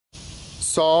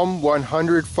Psalm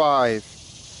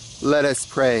 105. Let us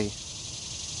pray.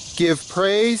 Give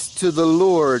praise to the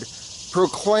Lord.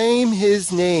 Proclaim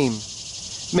his name.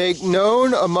 Make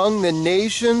known among the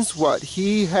nations what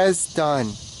he has done.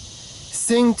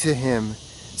 Sing to him.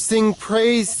 Sing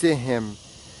praise to him.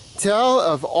 Tell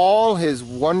of all his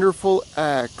wonderful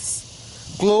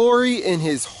acts. Glory in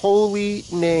his holy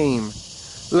name.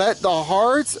 Let the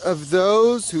hearts of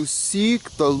those who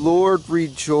seek the Lord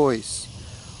rejoice.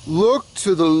 Look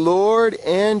to the Lord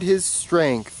and his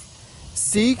strength.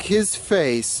 Seek his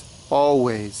face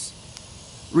always.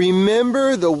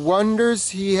 Remember the wonders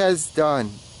he has done,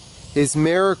 his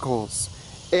miracles,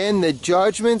 and the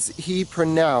judgments he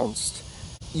pronounced.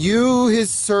 You, his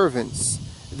servants,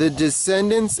 the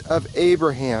descendants of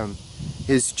Abraham,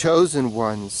 his chosen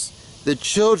ones, the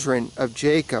children of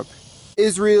Jacob.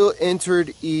 Israel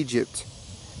entered Egypt.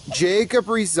 Jacob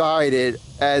resided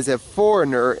as a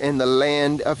foreigner in the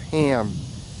land of Ham.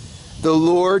 The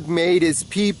Lord made his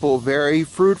people very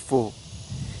fruitful.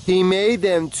 He made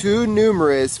them too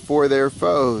numerous for their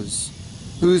foes,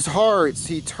 whose hearts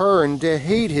he turned to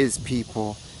hate his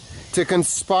people, to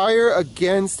conspire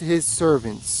against his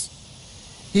servants.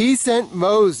 He sent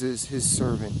Moses, his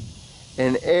servant,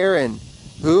 and Aaron,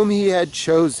 whom he had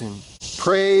chosen.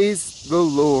 Praise the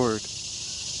Lord.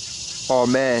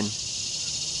 Amen.